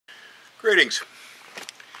Greetings.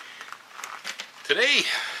 Today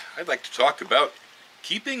I'd like to talk about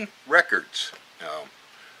keeping records. Now,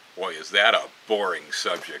 boy, is that a boring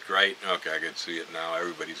subject, right? Okay, I can see it now.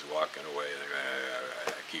 Everybody's walking away.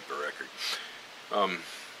 I keep a record.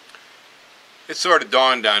 It sort of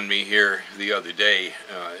dawned on me here the other day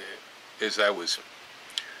as I was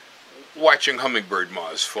watching hummingbird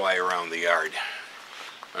moths fly around the yard.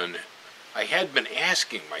 And I had been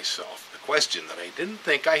asking myself the question that I didn't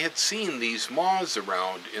think I had seen these moths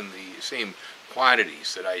around in the same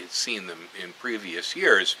quantities that I had seen them in previous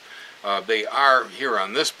years. They are, here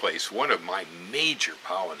on this place, one of my major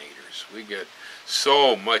pollinators. We get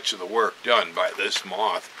so much of the work done by this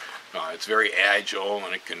moth. It's very agile,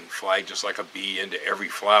 and it can fly just like a bee into every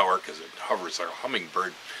flower because it hovers like a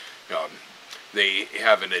hummingbird. They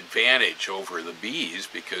have an advantage over the bees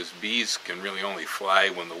because bees can really only fly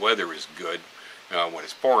when the weather is good. When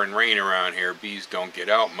it's pouring rain around here, bees don't get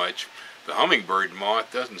out much. The hummingbird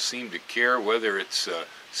moth doesn't seem to care whether it's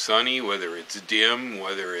sunny, whether it's dim,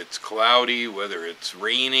 whether it's cloudy, whether it's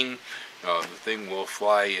raining. The thing will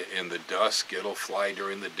fly in the dusk, it'll fly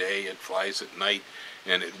during the day, it flies at night,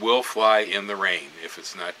 and it will fly in the rain if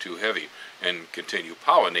it's not too heavy and continue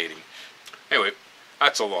pollinating. Anyway,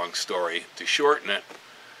 that's a long story. To shorten it,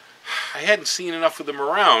 I hadn't seen enough of them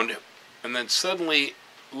around, and then suddenly,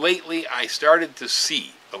 lately, I started to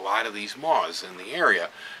see a lot of these moths in the area,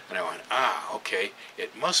 and I went, okay,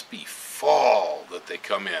 it must be fall that they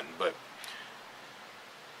come in. But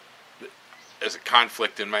there's a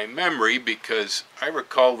conflict in my memory because I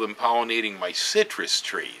recall them pollinating my citrus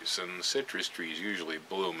trees, and citrus trees usually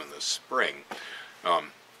bloom in the spring.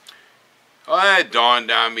 Well, it dawned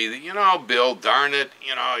on me that, Bill, darn it,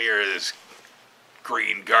 you're this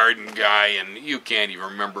green garden guy and you can't even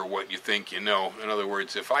remember what you think you know. In other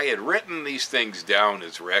words, if I had written these things down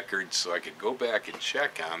as records so I could go back and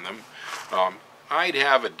check on them, I'd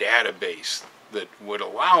have a database that would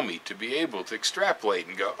allow me to be able to extrapolate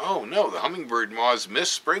and go, oh no, the hummingbird moths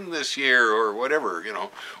missed spring this year or whatever,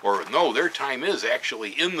 or no, their time is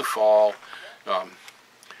actually in the fall.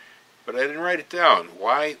 But I didn't write it down.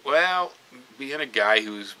 Why? Well, being a guy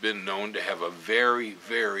who's been known to have a very,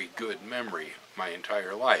 very good memory my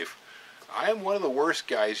entire life, I'm one of the worst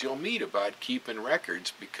guys you'll meet about keeping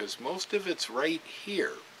records because most of it's right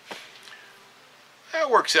here. That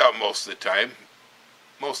works out most of the time.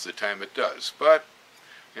 Most of the time it does. But,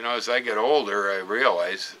 as I get older, I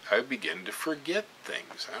realize I begin to forget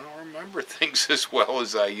things. I don't remember things as well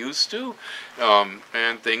as I used to.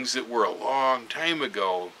 And things that were a long time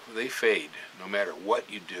ago, they fade no matter what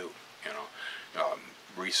you do.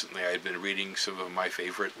 Recently I'd been reading some of my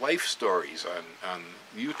favorite life stories on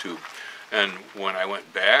YouTube. And when I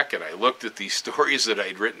went back and I looked at these stories that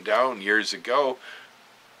I'd written down years ago,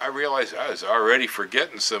 I realized I was already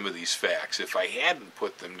forgetting some of these facts. If I hadn't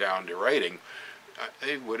put them down to writing,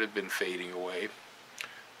 they would have been fading away.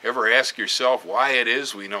 Ever ask yourself why it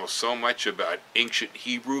is we know so much about ancient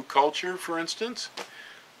Hebrew culture, for instance?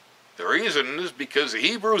 The reason is because the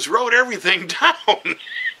Hebrews wrote everything down.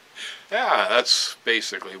 Yeah, that's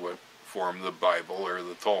basically what formed the Bible or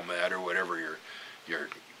the Talmud or whatever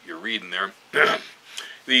you're reading there.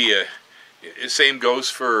 The same goes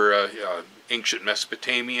for ancient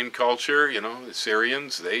Mesopotamian culture. The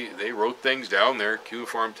Syrians, they wrote things down there,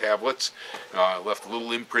 cuneiform tablets, left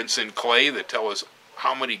little imprints in clay that tell us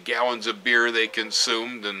how many gallons of beer they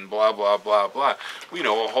consumed and blah, blah, blah, blah. We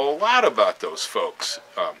know a whole lot about those folks.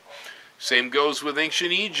 Same goes with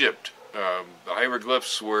ancient Egypt. The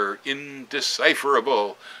hieroglyphs were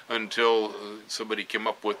indecipherable until somebody came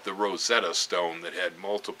up with the Rosetta Stone that had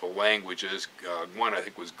multiple languages. One, I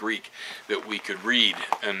think, was Greek that we could read,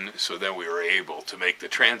 and so then we were able to make the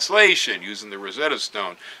translation using the Rosetta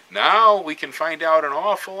Stone. Now we can find out an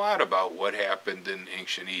awful lot about what happened in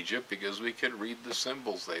ancient Egypt because we can read the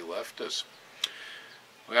symbols they left us.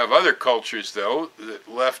 We have other cultures, though, that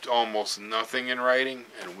left almost nothing in writing,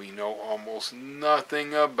 and we know almost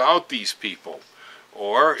nothing about these people.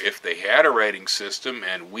 Or, if they had a writing system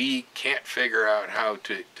and we can't figure out how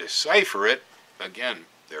to decipher it, again,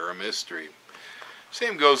 they're a mystery.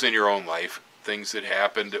 Same goes in your own life. Things that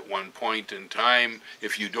happened at one point in time,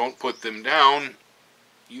 if you don't put them down,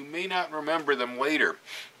 you may not remember them later.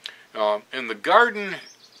 In the garden,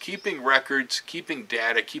 keeping records, keeping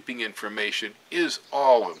data, keeping information is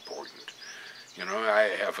all important. I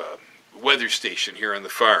have a weather station here on the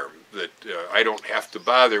farm. that I don't have to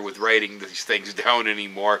bother with writing these things down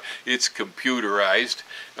anymore. It's computerized,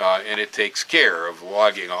 and it takes care of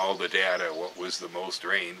logging all the data. What was the most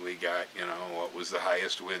rain we got, what was the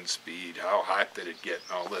highest wind speed, how hot did it get,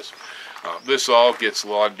 and all this. This all gets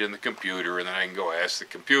logged in the computer, and then I can go ask the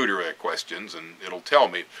computer questions, and it'll tell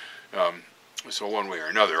me. So one way or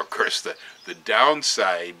another, of course, the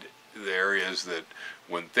downside there is that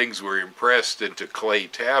when things were impressed into clay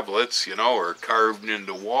tablets, or carved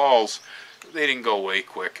into walls, they didn't go away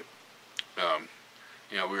quick.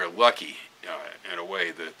 We were lucky in a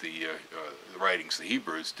way that the writings the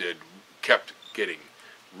Hebrews did kept getting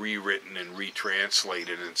rewritten and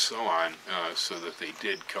retranslated and so on, so that they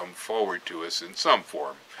did come forward to us in some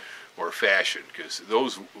form or fashion, because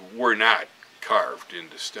those were not carved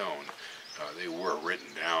into stone. They were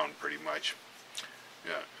written down pretty much.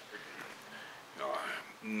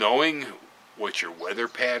 Knowing what your weather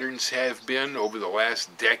patterns have been over the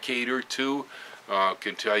last decade or two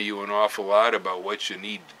can tell you an awful lot about what you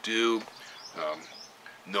need to do.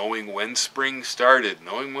 Knowing when spring started,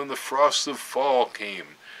 knowing when the frosts of fall came,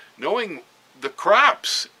 knowing the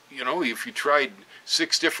crops. If you tried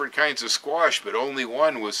 6 different kinds of squash but only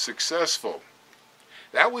one was successful,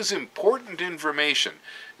 that was important information.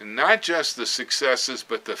 And not just the successes,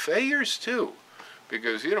 but the failures too.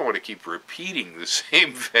 Because you don't want to keep repeating the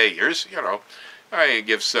same failures. I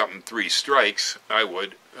give something 3 strikes, I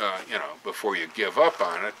would, before you give up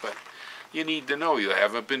on it. But you need to know you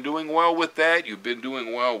haven't been doing well with that. You've been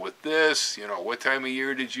doing well with this. What time of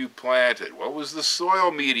year did you plant it? What was the soil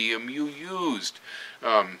medium you used?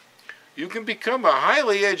 You can become a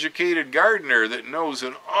highly educated gardener that knows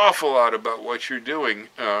an awful lot about what you're doing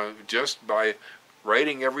just by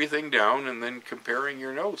writing everything down and then comparing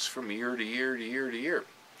your notes from year to year to year to year.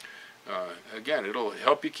 Again, it'll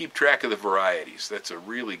help you keep track of the varieties. That's a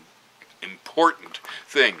really important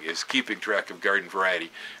thing, is keeping track of garden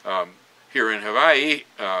variety. Here in Hawaii,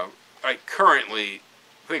 I currently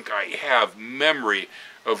think I have memory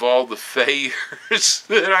of all the failures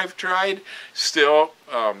that I've tried still.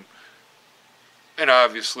 And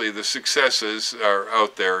obviously the successes are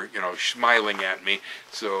out there, smiling at me,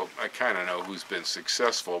 so I kind of know who's been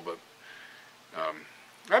successful, but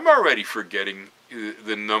I'm already forgetting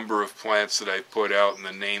the number of plants that I've put out and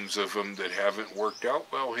the names of them that haven't worked out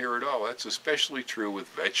well here at all. That's especially true with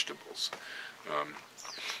vegetables.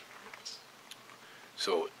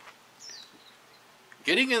 So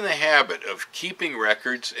getting in the habit of keeping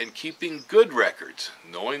records and keeping good records,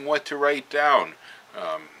 knowing what to write down.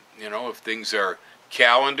 If things are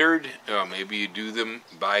calendared, maybe you do them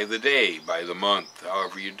by the day, by the month,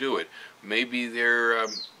 however you do it. Maybe they're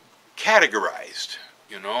categorized,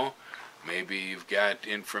 Maybe you've got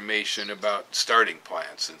information about starting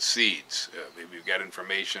plants and seeds. Maybe you've got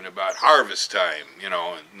information about harvest time, and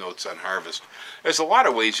notes on harvest. There's a lot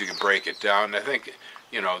of ways you can break it down. I think,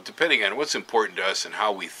 depending on what's important to us and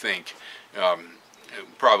how we think,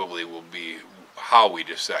 it probably will be how we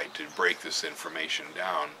decide to break this information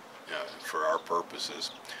down for our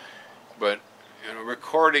purposes. But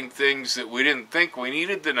recording things that we didn't think we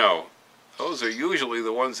needed to know, those are usually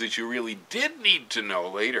the ones that you really did need to know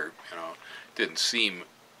later. Didn't seem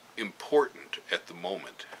important at the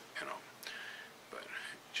moment. But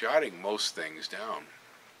jotting most things down.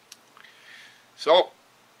 So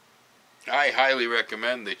I highly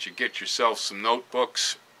recommend that you get yourself some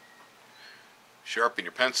notebooks, sharpen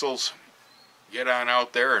your pencils, get on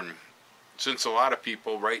out there, and since a lot of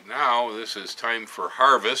people right now, this is time for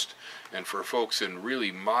harvest, and for folks in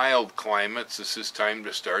really mild climates, this is time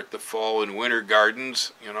to start the fall and winter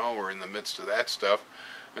gardens. We're in the midst of that stuff.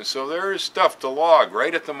 And so there is stuff to log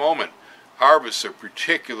right at the moment. Harvests are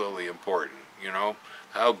particularly important.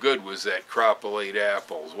 How good was that crop of late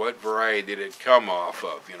apples? What variety did it come off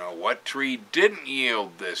of? What tree didn't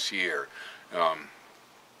yield this year?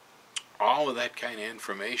 All of that kind of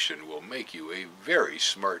information will make you a very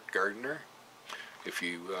smart gardener if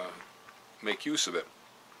you make use of it.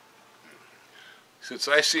 Since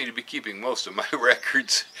I seem to be keeping most of my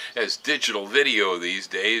records as digital video these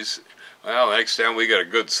days, well, next time we got a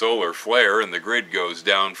good solar flare and the grid goes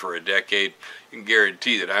down for a decade, you can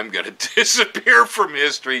guarantee that I'm going to disappear from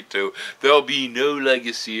history too. There'll be no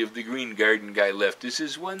legacy of the green garden guy left. This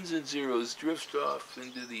is ones and zeros drift off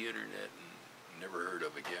into the internet and never heard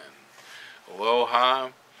of again. Aloha,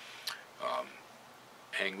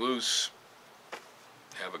 hang loose,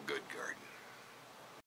 have a good garden.